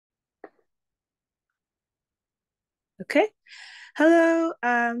Okay. Hello,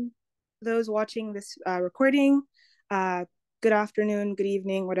 those watching this recording. Good afternoon, good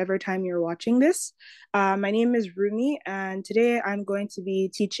evening, whatever time you're watching this. My name is Rumi, and today I'm going to be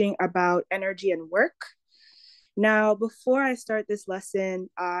teaching about energy and work. Now, before I start this lesson,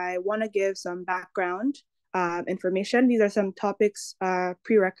 I want to give some background information. These are some topics,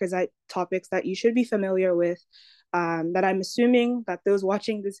 prerequisite topics that you should be familiar with, that I'm assuming that those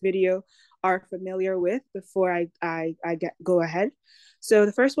watching this video are familiar with before I go ahead. So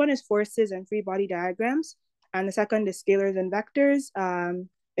the first one is forces and free body diagrams, and the second is scalars and vectors.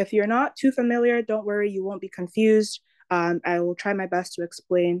 If you're not too familiar, don't worry, you won't be confused. I will try my best to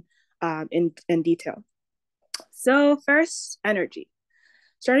explain in detail. So first, energy.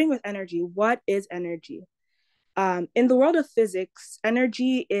 Starting with energy, what is energy? In the world of physics,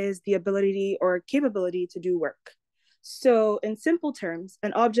 energy is the ability or capability to do work. So in simple terms,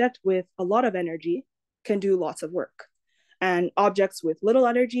 an object with a lot of energy can do lots of work, and objects with little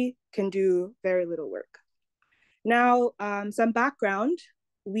energy can do very little work. Now, some background,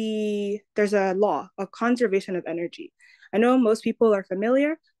 there's a law of conservation of energy. I know most people are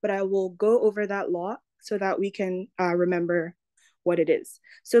familiar, but I will go over that law so that we can remember what it is.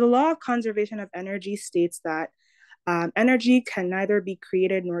 So the law of conservation of energy states that energy can neither be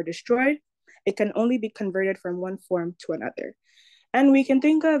created nor destroyed. It can only be converted from one form to another. And we can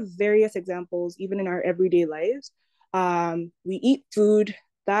think of various examples even in our everyday lives. We eat food,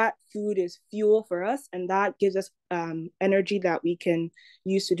 that food is fuel for us, and that gives us energy that we can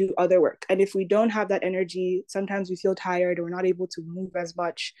use to do other work. And if we don't have that energy, sometimes we feel tired or not able to move as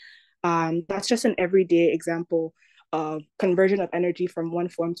much. That's just an everyday example of conversion of energy from one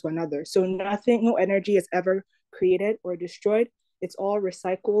form to another. So no energy is ever created or destroyed. It's all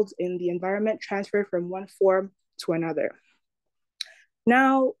recycled in the environment, transferred from one form to another.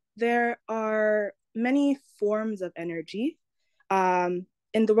 Now, there are many forms of energy. In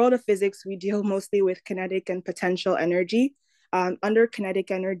the world of physics, we deal mostly with kinetic and potential energy. Under kinetic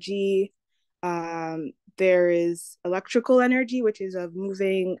energy, there is electrical energy, which is of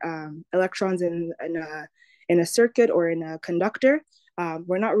moving electrons in a circuit or in a conductor.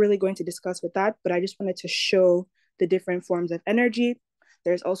 We're not really going to discuss with that, but I just wanted to show the different forms of energy.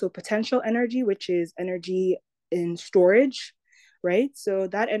 There's also potential energy, which is energy in storage, right? So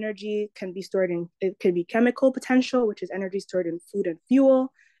that energy can be stored in, it can be chemical potential, which is energy stored in food and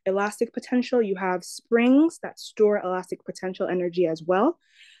fuel. Elastic potential, you have springs that store elastic potential energy as well.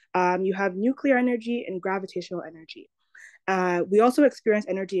 You have nuclear energy and gravitational energy. We also experience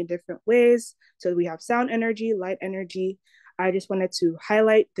energy in different ways. So we have sound energy, light energy. I just wanted to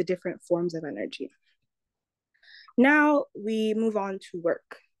highlight the different forms of energy. Now we move on to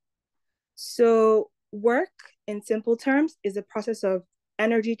work. So work, in simple terms, is a process of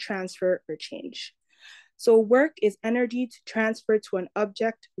energy transfer or change. So work is energy to transfer to an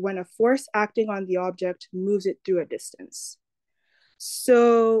object when a force acting on the object moves it through a distance.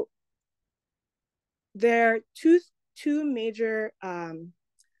 So there are two major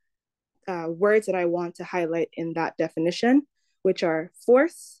words that I want to highlight in that definition, which are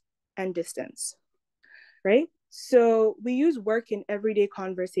force and distance, right? So we use work in everyday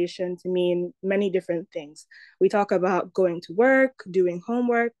conversation to mean many different things. We talk about going to work, doing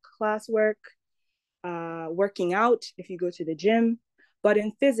homework, classwork, working out if you go to the gym. But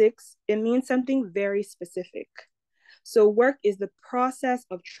in physics, it means something very specific. So work is the process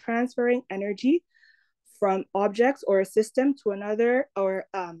of transferring energy from objects or a system to another, or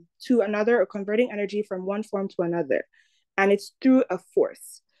converting energy from one form to another. And it's through a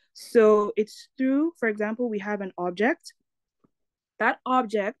force. So it's through, for example, we have an object. That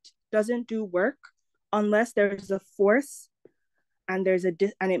object doesn't do work unless there's a force and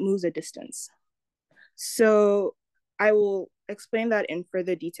and it moves a distance. So I will explain that in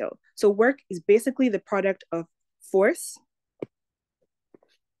further detail. So work is basically the product of force,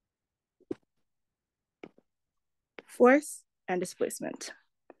 and displacement.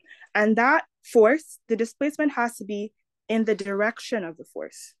 And that force, the displacement has to be in the direction of the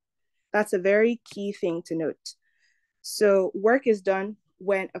force. That's a very key thing to note. So work is done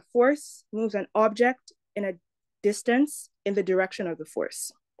when a force moves an object in a distance in the direction of the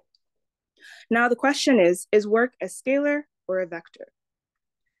force. Now the question is work a scalar or a vector?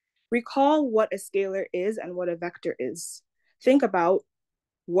 Recall what a scalar is and what a vector is. Think about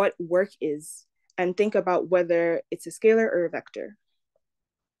what work is and think about whether it's a scalar or a vector.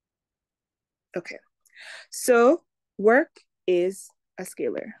 Okay, so work is a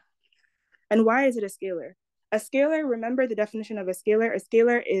scalar. And why is it a scalar? A scalar, remember the definition of a scalar. A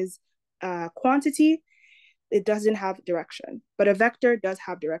scalar is a quantity. It doesn't have direction, but a vector does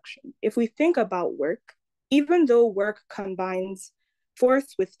have direction. If we think about work, even though work combines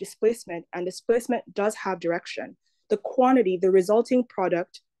force with displacement, and displacement does have direction, the quantity, the resulting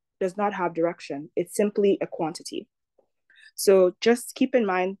product, does not have direction. It's simply a quantity. So just keep in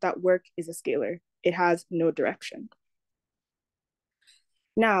mind that work is a scalar. It has no direction.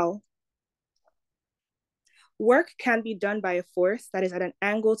 Now, work can be done by a force that is at an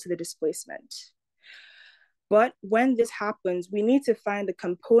angle to the displacement. But when this happens, we need to find the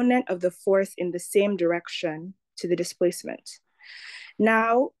component of the force in the same direction to the displacement.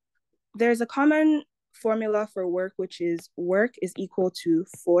 Now, there's a common formula for work, which is work is equal to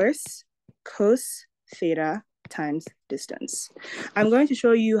force cos theta times distance. I'm going to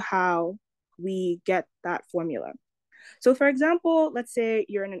show you how we get that formula. So for example, let's say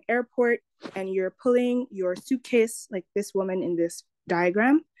you're in an airport and you're pulling your suitcase, like this woman in this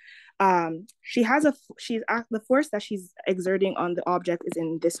diagram. The force that she's exerting on the object is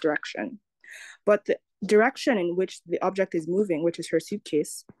in this direction, but the direction in which the object is moving, which is her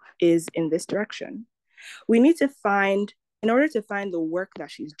suitcase, is in this direction. We need to find, in order to find the work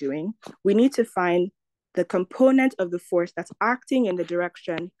that she's doing, we need to find the component of the force that's acting in the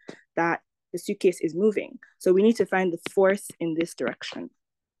direction that the suitcase is moving. So we need to find the force in this direction.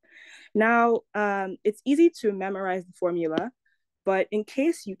 Now, it's easy to memorize the formula, but in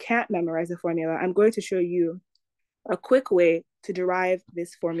case you can't memorize the formula, I'm going to show you a quick way to derive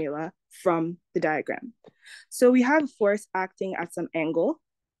this formula from the diagram. So we have force acting at some angle.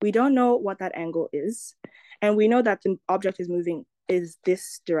 We don't know what that angle is. And we know that the object is moving is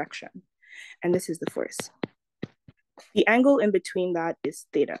this direction. And this is the force. The angle in between that is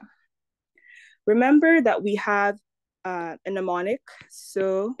theta. Remember that we have a mnemonic.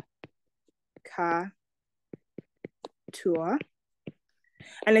 So, ka, tua.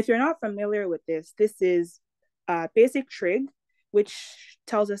 And if you're not familiar with this, this is basic trig, which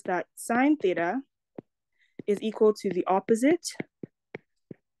tells us that sine theta is equal to the opposite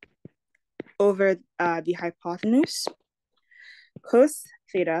over the hypotenuse. Cos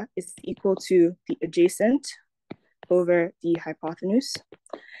theta is equal to the adjacent over the hypotenuse.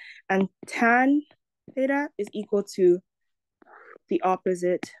 And tan theta is equal to the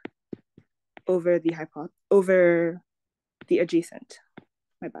opposite over the adjacent.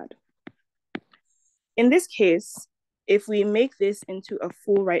 My bad. In this case, if we make this into a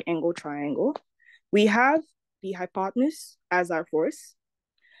full right angle triangle, we have the hypotenuse as our force.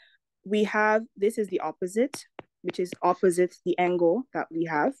 We have, this is the opposite, which is opposite the angle that we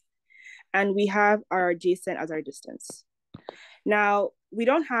have. And we have our adjacent as our distance. Now, we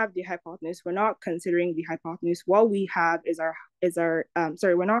don't have the hypotenuse. We're not considering the hypotenuse. What we have is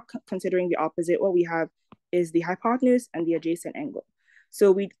we're not considering the opposite. What we have is the hypotenuse and the adjacent angle.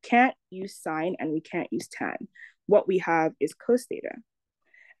 So we can't use sine and we can't use tan. What we have is cos theta.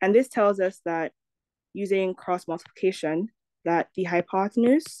 And this tells us that using cross multiplication, that the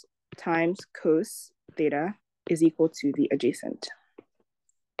hypotenuse times cos theta is equal to the adjacent.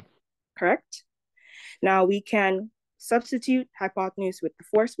 Correct? Now we can substitute hypotenuse with the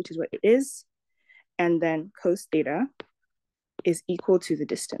force, which is what it is, and then cos theta is equal to the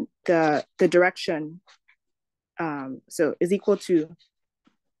distance, the direction, so is equal to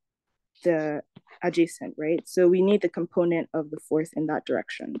the adjacent, right? So we need the component of the force in that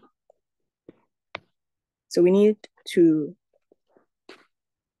direction. So we need to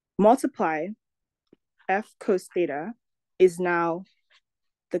multiply F cos theta is now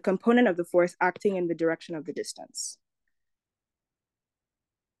the component of the force acting in the direction of the distance.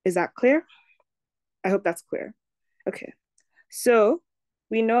 Is that clear? I hope that's clear. Okay, so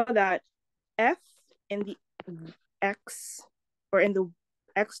we know that F in the X, or in the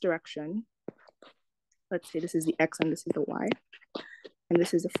X direction, let's say this is the X and this is the Y, and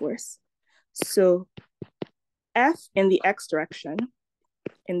this is the force. So F in the X direction,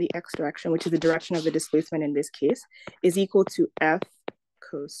 which is the direction of the displacement in this case, is equal to F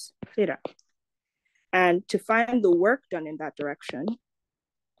cos theta. And to find the work done in that direction,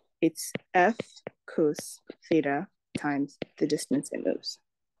 it's F cos theta times the distance it moves.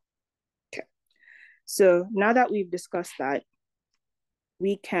 Okay, so now that we've discussed that,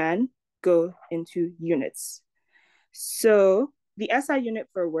 we can go into units. So the SI unit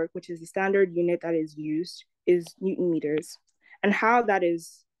for work, which is the standard unit that is used, is Newton meters. And how that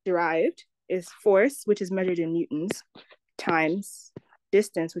is derived is force, which is measured in newtons, times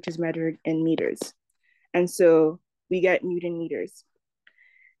distance, which is measured in meters. And so we get Newton meters.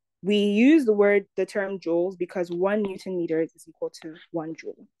 We use the term joules because 1 Newton meter is equal to 1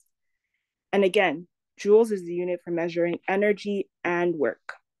 joule. And again, joules is the unit for measuring energy and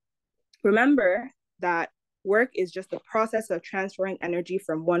work. Remember that work is just the process of transferring energy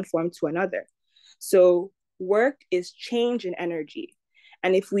from one form to another. So work is change in energy.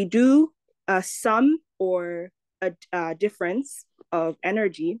 And if we do a sum or a difference of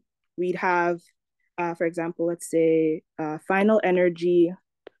energy, we'd have, for example, let's say final energy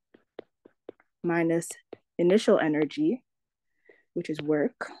minus initial energy, which is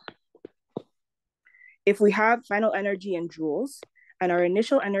work. If we have final energy in joules and our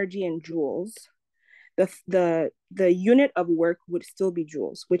initial energy in joules, the unit of work would still be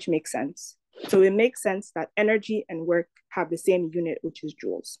joules, which makes sense. So it makes sense that energy and work have the same unit, which is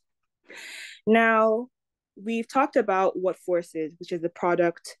joules. Now, we've talked about what force is, which is the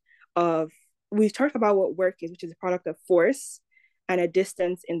product of, we've talked about what work is, which is a product of force and a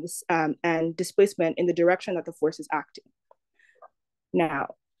distance in this and displacement in the direction that the force is acting.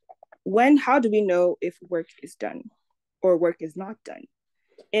 Now, how do we know if work is done or work is not done?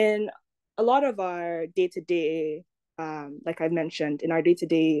 In a lot of our day-to-day, like I mentioned, in our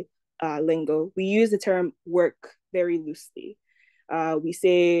day-to-day lingo, we use the term work very loosely. We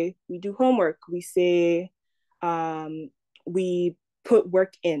say we do homework, we say we put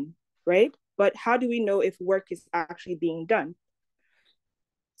work in, right? But how do we know if work is actually being done?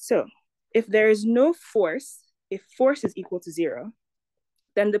 So if there is no force, if force is equal to 0,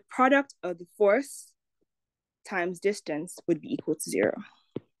 then the product of the force times distance would be equal to 0.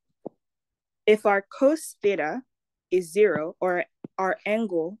 If our cos theta is 0 or our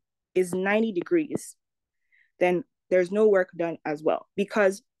angle is 90 degrees, then there's no work done as well.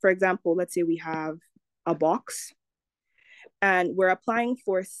 Because, for example, let's say we have a box and we're applying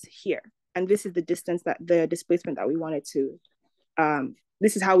force here. And this is the distance, that the displacement that we wanted to,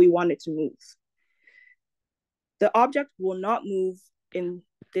 this is how we want it to move. The object will not move in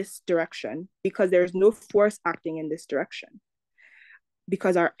this direction because there's no force acting in this direction,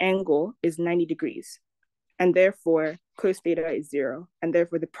 because our angle is 90 degrees. And therefore, cos theta is 0. And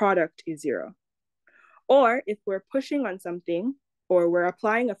therefore, the product is 0. Or if we're pushing on something or we're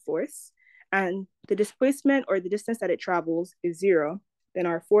applying a force and the displacement or the distance that it travels is 0, then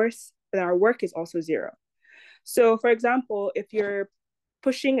our work is also 0. So for example, if you're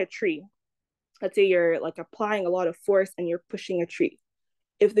pushing a tree, let's say you're like applying a lot of force and you're pushing a tree.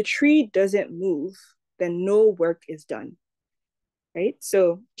 If the tree doesn't move, then no work is done, right?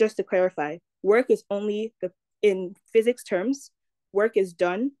 So just to clarify, work is only, in physics terms, work is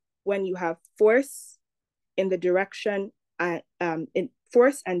done when you have force in the direction, in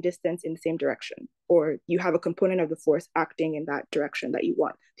force and distance in the same direction, or you have a component of the force acting in that direction that you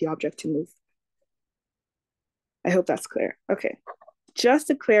want the object to move. I hope that's clear. Okay, just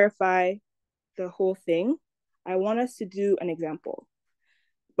to clarify the whole thing, I want us to do an example.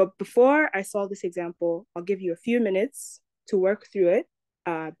 But before I solve this example, I'll give you a few minutes to work through it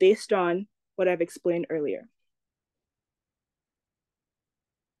based on what I've explained earlier.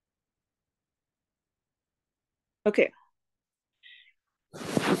 Okay,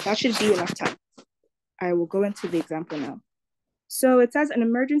 that should be enough time. I will go into the example now. So it says an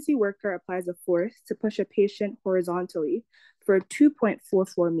emergency worker applies a force to push a patient horizontally for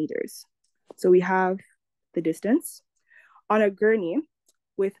 2.44 meters. So we have the distance on a gurney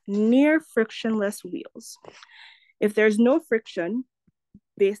with near frictionless wheels. If there's no friction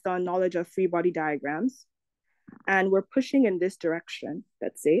based on knowledge of free body diagrams, and we're pushing in this direction,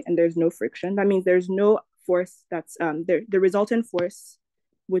 let's say, and there's no friction, that means there's no force that's, the resultant force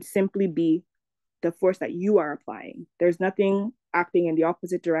would simply be the force that you are applying. There's nothing acting in the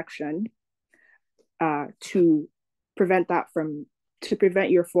opposite direction to prevent that from,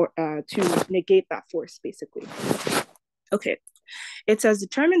 to negate that force, basically. Okay, it says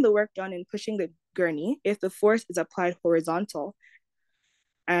determine the work done in pushing the gurney if the force is applied horizontal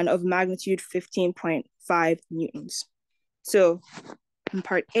and of magnitude 15.5 newtons. So in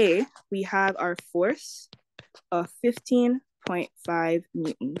part A, we have our force of 15.5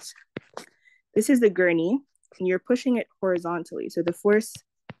 newtons. This is the gurney, and you're pushing it horizontally. So the force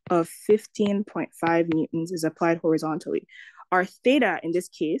of 15.5 newtons is applied horizontally. Our theta in this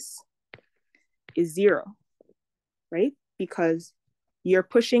case is 0, right? Because you're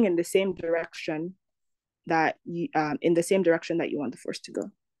pushing in the same direction that you want the force to go,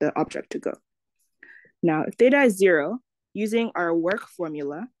 the object to go. Now, if theta is 0, using our work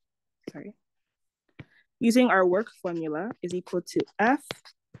formula is equal to F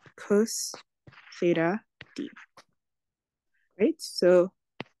cos theta d, right? So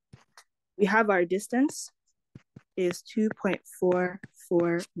we have our distance is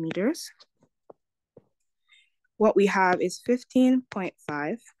 2.44 meters. What we have is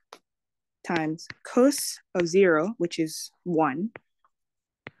 15.5 times cos of 0, which is 1,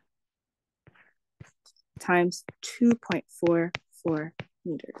 times 2.44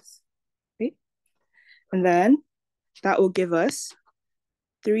 meters, right? And And then that will give us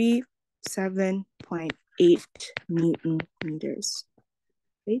 37.8 Newton meters,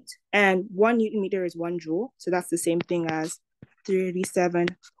 right? And 1 Newton meter is 1 joule. So that's the same thing as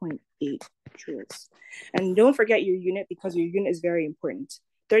 37.8 joules. And don't forget your unit, because your unit is very important.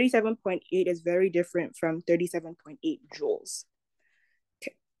 37.8 is very different from 37.8 joules.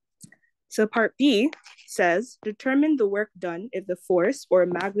 Okay. So part B says, determine the work done if the force or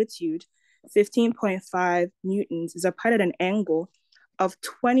magnitude 15.5 newtons is applied at an angle of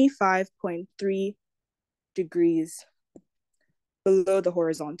 25.3 degrees below the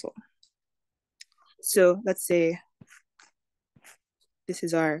horizontal. So let's say this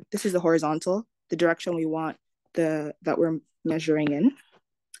is the horizontal, the direction we want that we're measuring in.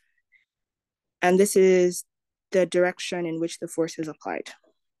 And this is the direction in which the force is applied.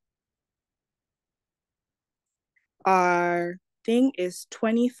 Our thing is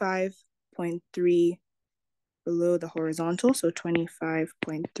 25.3 below the horizontal, so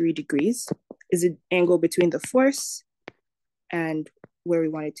 25.3 degrees is the angle between the force and where we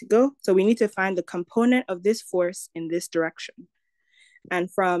want it to go. So we need to find the component of this force in this direction.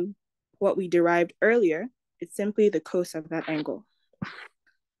 And from what we derived earlier, it's simply the cos of that angle.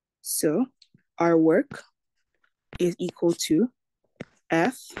 So our work is equal to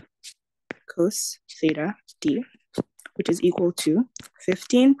F cos theta D, which is equal to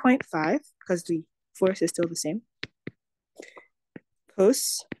 15.5, because the force is still the same,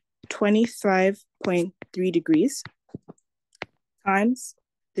 cos 25.3 degrees times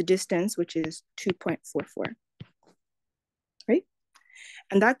the distance, which is 2.44, right?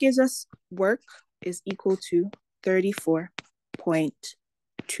 And that gives us work is equal to 34.2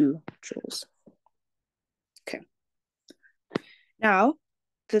 joules. Okay. Now,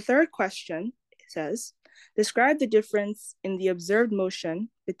 the third question says, describe the difference in the observed motion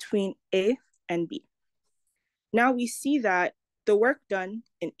between A and B. Now we see that the work done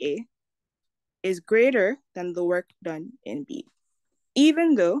in A is greater than the work done in B,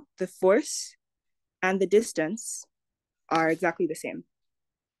 even though the force and the distance are exactly the same.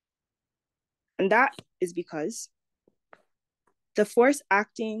 And that is because the force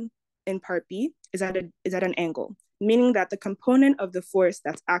acting in part B is at an angle, meaning that the component of the force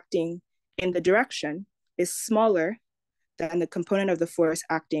that's acting in the direction is smaller than the component of the force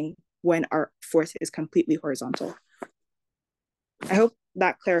acting when our force is completely horizontal. I hope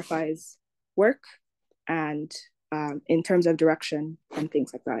that clarifies work and in terms of direction and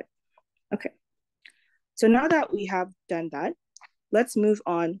things like that. Okay. So now that we have done that, let's move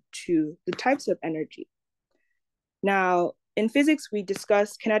on to the types of energy. Now, in physics, we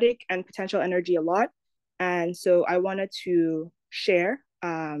discuss kinetic and potential energy a lot. And so I wanted to share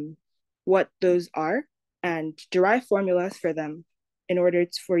what those are and derive formulas for them in order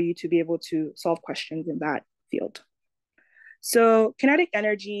for you to be able to solve questions in that field. So kinetic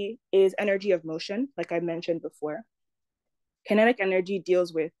energy is energy of motion, like I mentioned before. Kinetic energy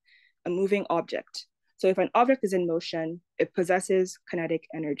deals with a moving object. So if an object is in motion, it possesses kinetic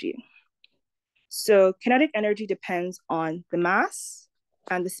energy. So kinetic energy depends on the mass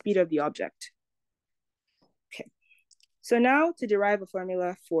and the speed of the object. Okay, so now to derive a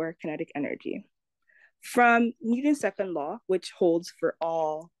formula for kinetic energy. From Newton's second law, which holds for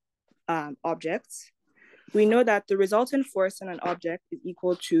all objects, we know that the resultant force on an object is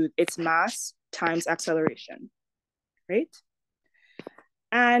equal to its mass times acceleration, right?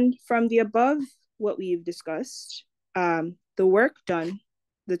 And from the above, what we've discussed, the work done,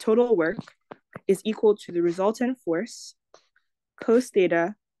 the total work is equal to the resultant force cos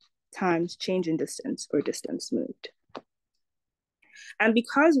theta times change in distance or distance moved. And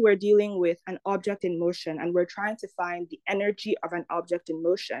because we're dealing with an object in motion and we're trying to find the energy of an object in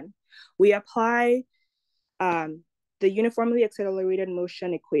motion, we apply the uniformly accelerated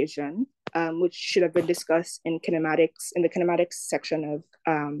motion equation, which should have been discussed in kinematics, in the kinematics section of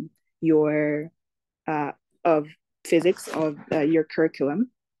of physics of your curriculum.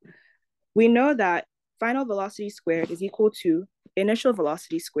 We know that final velocity squared is equal to initial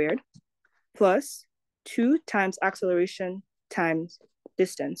velocity squared plus 2 times acceleration times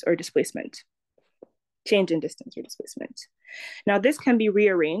distance or displacement, change in distance or displacement. Now this can be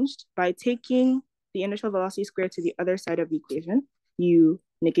rearranged by taking the initial velocity squared to the other side of the equation. You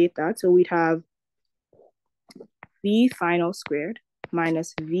negate that, so we'd have v final squared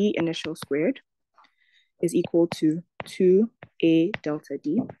minus v initial squared is equal to 2a delta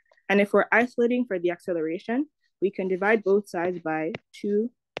d. And if we're isolating for the acceleration, we can divide both sides by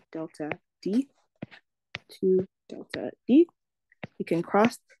 2 delta d, 2 delta d. We can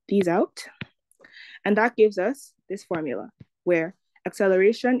cross these out. And that gives us this formula where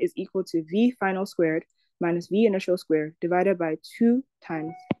acceleration is equal to v final squared minus v initial squared divided by 2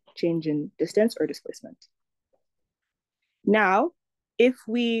 times change in distance or displacement. Now, if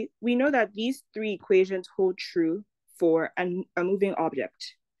we know that these three equations hold true for a moving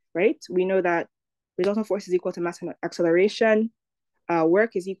object, right? We know that resultant force is equal to mass and acceleration,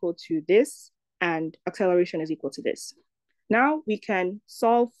 work is equal to this, and acceleration is equal to this. Now we can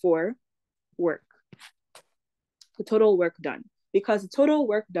solve for work, the total work done, because the total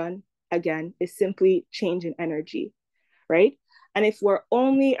work done, again, is simply change in energy, right? And if we're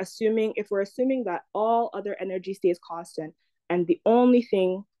assuming that all other energy stays constant, and the only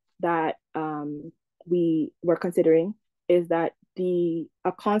thing that we were considering is that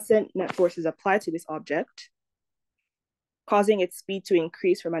a constant net force is applied to this object, causing its speed to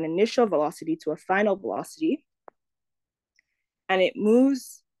increase from an initial velocity to a final velocity, and it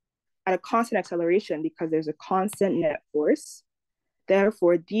moves at a constant acceleration because there's a constant net force.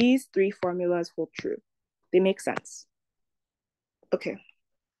 Therefore, these three formulas hold true. They make sense. Okay.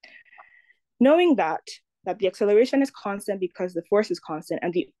 Knowing that the acceleration is constant because the force is constant,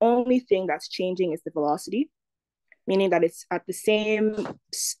 and the only thing that's changing is the velocity, meaning that it's on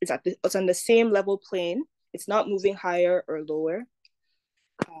the same level plane. It's not moving higher or lower.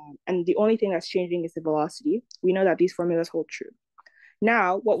 And the only thing that's changing is the velocity. We know that these formulas hold true.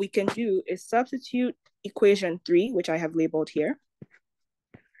 Now, what we can do is substitute equation 3, which I have labeled here,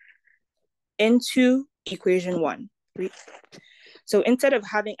 into equation 1. So instead of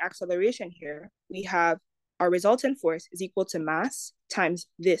having acceleration here, we have our resultant force is equal to mass times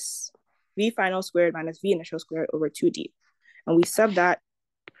this, v final squared minus v initial squared over 2d. And we sub that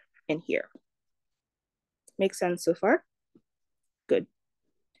in here. Make sense so far? Good.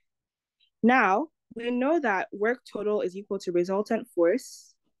 Now, we know that work total is equal to resultant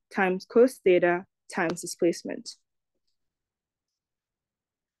force times cos theta times displacement.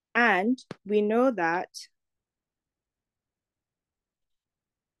 And we know that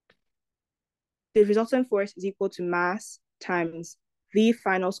the resultant force is equal to mass times v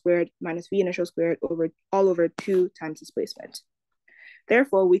final squared minus v initial squared all over 2 times displacement.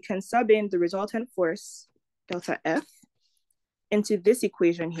 Therefore, we can sub in the resultant force, delta F, into this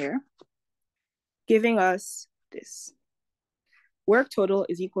equation here, giving us this. Work total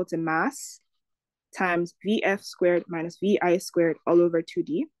is equal to mass times Vf squared minus Vi squared all over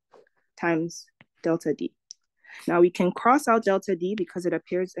 2d times delta d. Now we can cross out delta d because it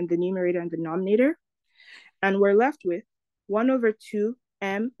appears in the numerator and denominator, and we're left with 1 over 2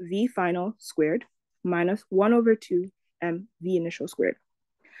 mv final squared minus 1 over 2 mv initial squared.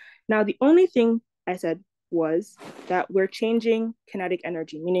 Now the only thing I said was that we're changing kinetic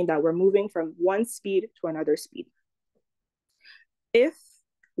energy, meaning that we're moving from one speed to another speed. If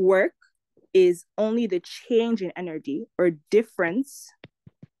work is only the change in energy or difference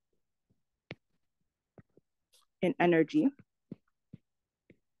in energy,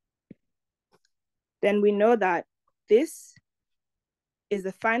 then we know that this is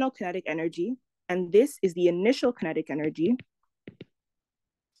the final kinetic energy and this is the initial kinetic energy,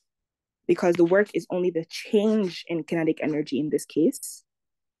 because the work is only the change in kinetic energy in this case.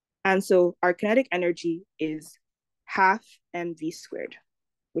 And so our kinetic energy is half mv squared,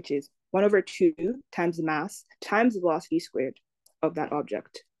 which is 1 over 2 times the mass times the velocity squared of that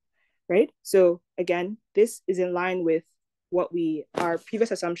object, right? So again, this is in line with our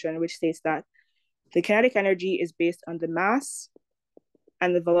previous assumption, which states that the kinetic energy is based on the mass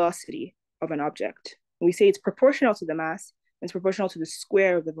and the velocity of an object. We say it's proportional to the mass, and it's proportional to the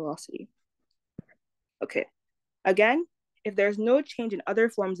square of the velocity. Okay, again, if there's no change in other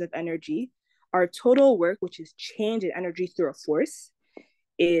forms of energy, our total work, which is change in energy through a force,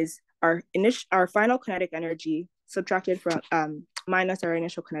 is our final kinetic energy subtracted from minus our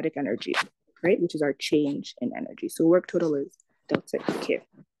initial kinetic energy, right? Which is our change in energy. So work total is delta K.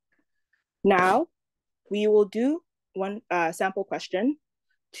 Now we will do one sample question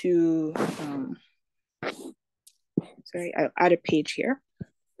to, sorry, I'll add a page here.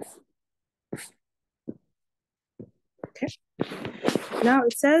 Okay. Now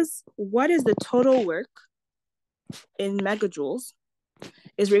it says, what is the total work in megajoules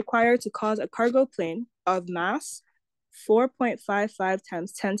is required to cause a cargo plane of mass 4.55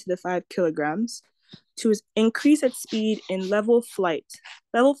 times 10 to the 5 kilograms to increase its speed in level flight.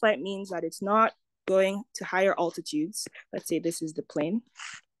 Level flight means that it's not going to higher altitudes. Let's say this is the plane.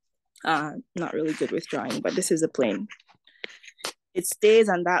 Not really good with drawing, but this is the plane. It stays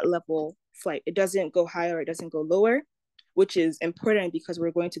on that level flight. It doesn't go higher, it doesn't go lower, which is important because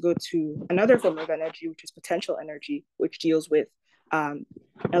we're going to go to another form of energy, which is potential energy, which deals with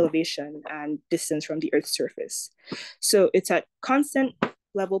elevation and distance from the Earth's surface. So it's at constant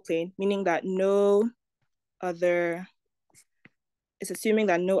level plane, meaning that no other, it's assuming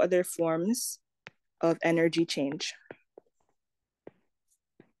that no other forms of energy change.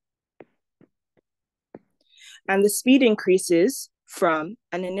 And the speed increases from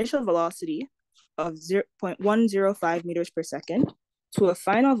an initial velocity of 0.105 meters per second to a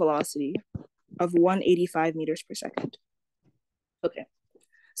final velocity of 185 meters per second. Okay,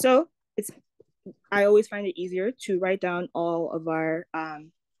 so I always find it easier to write down all of our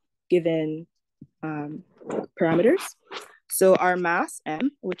given parameters. So our mass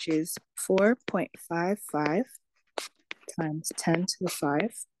M, which is 4.55 times 10 to the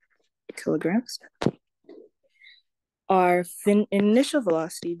 5 kilograms. Our initial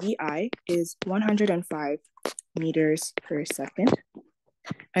velocity, VI, is 105 meters per second.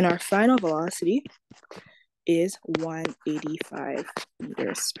 And our final velocity is 185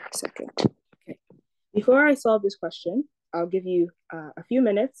 meters per second. Okay. Before I solve this question, I'll give you a few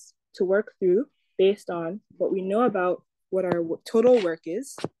minutes to work through based on what we know about what our total work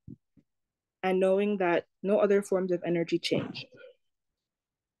is and knowing that no other forms of energy change.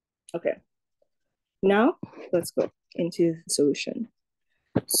 Okay. Now, let's go into the solution.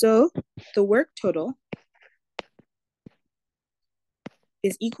 So the work total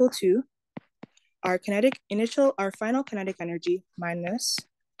is equal to our final kinetic energy minus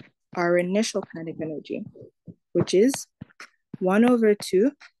our initial kinetic energy, which is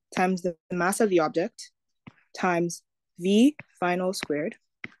 1/2 times the mass of the object times V final squared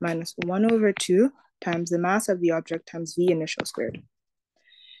minus 1/2 times the mass of the object times V initial squared.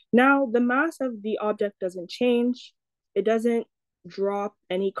 Now, the mass of the object doesn't change. It doesn't drop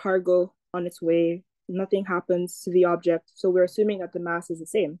any cargo on its way. Nothing happens to the object. So we're assuming that the mass is the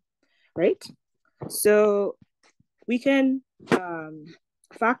same, right? So we can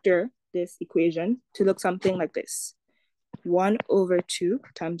factor this equation to look something like this. 1/2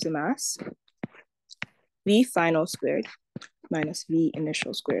 times the mass, V final squared minus V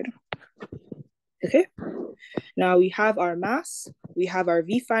initial squared. Okay, now we have our mass, we have our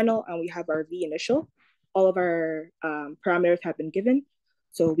V final, and we have our V initial. All of our parameters have been given.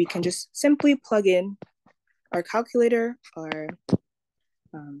 So we can just simply plug in our calculator, our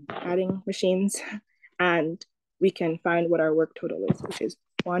adding machines, and we can find what our work total is, which is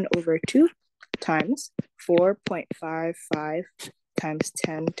 1/2 times 4.55 times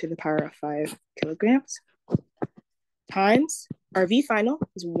 10 to the power of 5 kilograms times our V final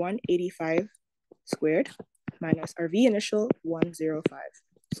is 185 squared minus our V initial 105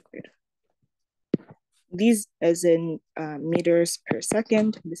 squared. These is in meters per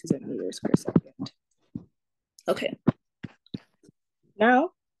second. This is in meters per second. Okay.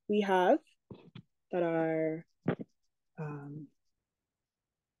 Now we have that our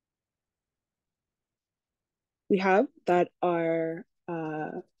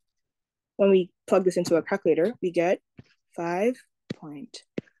when we plug this into a calculator, we get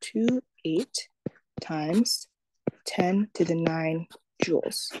 5.28 times 10 to the 9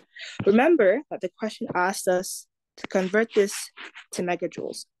 joules. Remember that the question asked us to convert this to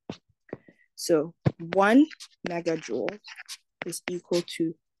megajoules. So 1 megajoule is equal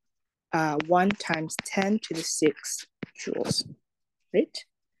to 1 times 10 to the 6 joules, right?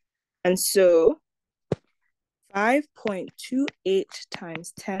 And so 5.28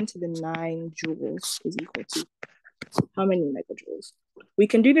 times 10 to the 9 joules is equal to how many megajoules? We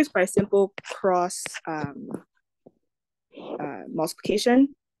can do this by simple cross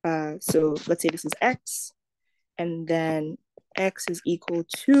multiplication. So let's say this is X, and then X is equal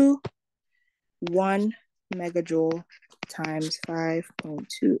to 1 megajoule times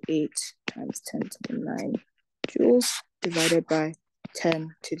 5.28 times 10 to the 9 joules divided by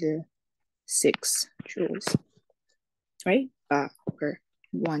 10 to the 6 joules, right? Or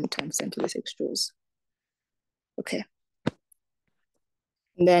 1 times 10 to the 6 joules. Okay.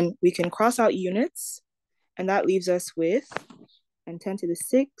 And then we can cross out units, and that leaves us with, and 10 to the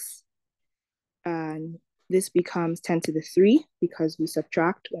 6, and this becomes 10 to the 3 because we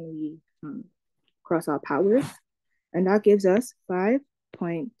subtract when we cross out powers, and that gives us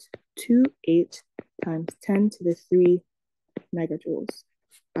 5.28 times 10 to the 3 megajoules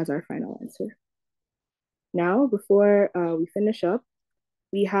as our final answer. Now, before we finish up,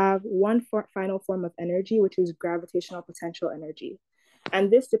 we have one final form of energy, which is gravitational potential energy. And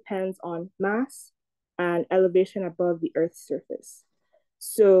this depends on mass and elevation above the Earth's surface.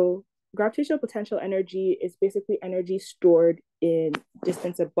 So gravitational potential energy is basically energy stored in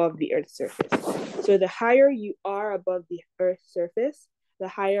distance above the Earth's surface. So the higher you are above the Earth's surface, the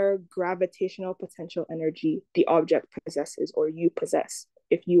higher gravitational potential energy the object possesses, or you possess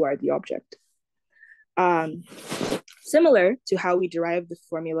if you are the object. Similar to how we derive the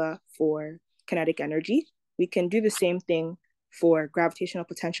formula for kinetic energy, we can do the same thing for gravitational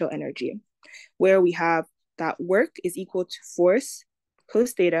potential energy, where we have that work is equal to force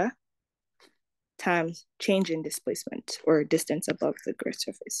cos theta times change in displacement or distance above the Earth's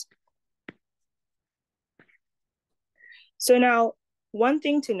surface. So now, one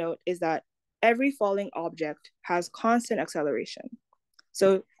thing to note is that every falling object has constant acceleration.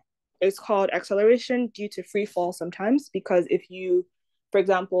 So it's called acceleration due to free fall sometimes, because if you, for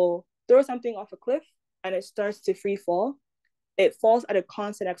example, throw something off a cliff and it starts to free fall, it falls at a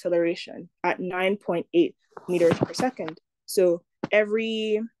constant acceleration at 9.8 meters per second. So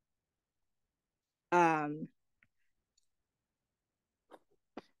every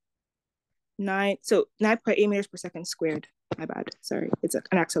 9.8 meters per second squared. My bad. Sorry, it's an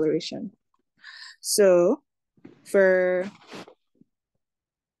acceleration. So for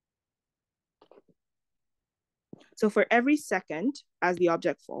every second as the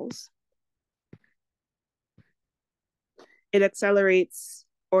object falls, it accelerates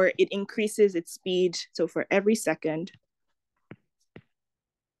or it increases its speed. So for every second,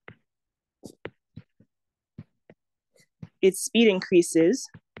 its speed increases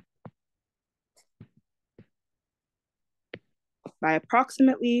by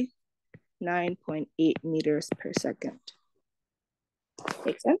approximately 9.8 meters per second.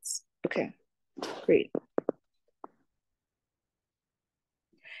 Make sense? Okay, great.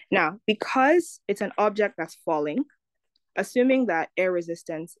 Now, because it's an object that's falling, assuming that air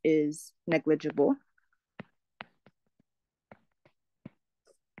resistance is negligible,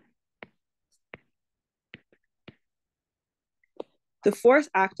 the force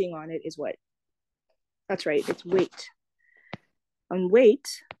acting on it is what? That's right, it's weight. And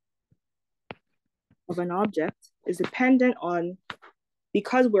weight of an object is dependent on,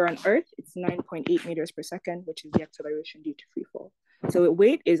 because we're on Earth, it's 9.8 meters per second, which is the acceleration due to free fall. So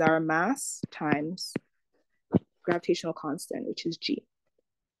weight is our mass times gravitational constant, which is g,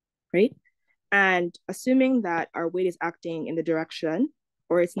 right? And assuming that our weight is acting in the direction,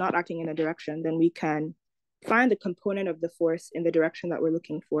 or it's not acting in a direction, then we can find the component of the force in the direction that we're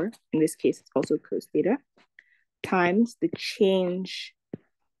looking for. In this case, it's also cos theta, times the change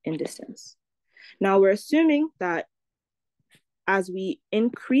in distance. Now we're assuming that as we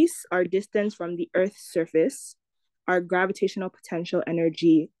increase our distance from the Earth's surface, our gravitational potential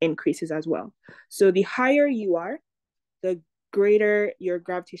energy increases as well. So the higher you are, the greater your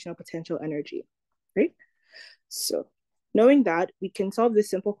gravitational potential energy, right? So knowing that, we can solve this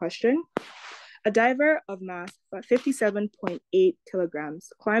simple question. A diver of mass 57.8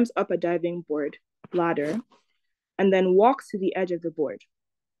 kilograms climbs up a diving board ladder and then walks to the edge of the board.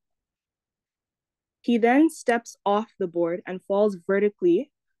 He then steps off the board and falls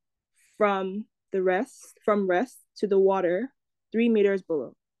vertically from rest to the water 3 meters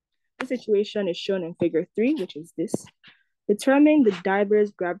below. The situation is shown in figure 3, which is this. Determine the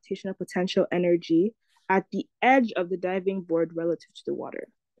diver's gravitational potential energy at the edge of the diving board relative to the water.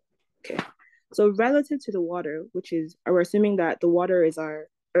 Okay, so relative to the water, which is, we're assuming that the water is our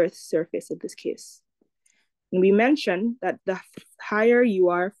Earth's surface in this case. And we mentioned that the higher you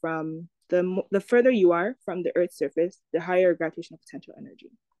are from, the further you are from the Earth's surface, the higher gravitational potential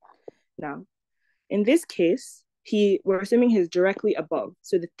energy. Now, in this case, we're assuming he's directly above.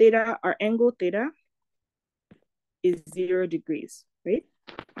 So the theta, our angle theta is 0 degrees, right?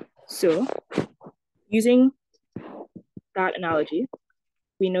 So using that analogy,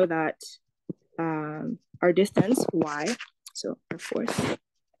 we know that our distance, y, so our force,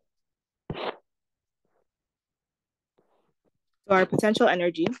 so our potential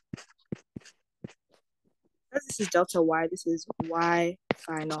energy, because this is delta y, this is y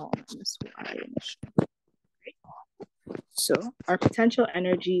final minus y initial. Right? So our potential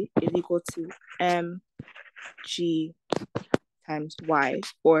energy is equal to mg times y,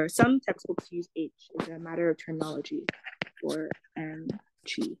 or some textbooks use h. It's a matter of terminology for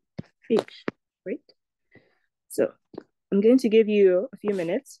mgh, right? So I'm going to give you a few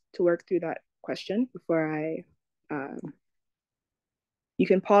minutes to work through that question before you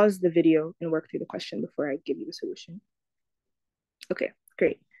can pause the video and work through the question before I give you the solution. Okay,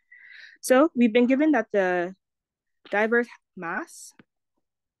 great. So we've been given that the diver's mass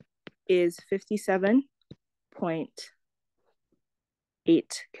is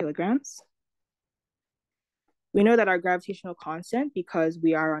 57.8 kilograms. We know that our gravitational constant, because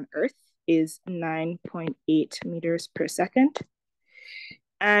we are on Earth, is 9.8 meters per second.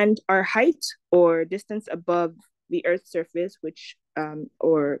 And our height, or distance above the Earth's surface, which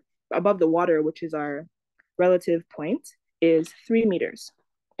or above the water, which is our relative point, is 3 meters.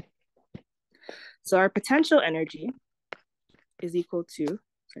 So our potential energy is equal to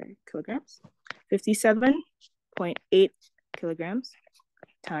kilograms, 57.8 kilograms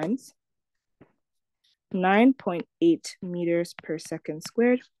times 9.8 meters per second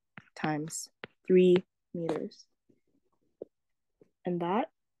squared times 3 meters. And that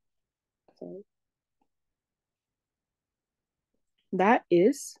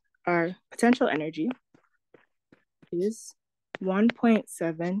is our potential energy is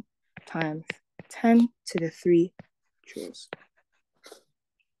 1.7 times 10 to the 3 joules.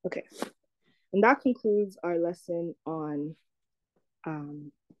 Okay, and that concludes our lesson on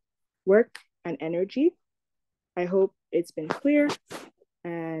work and energy. I hope it's been clear,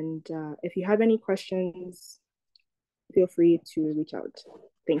 and if you have any questions, feel free to reach out.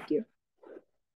 Thank you.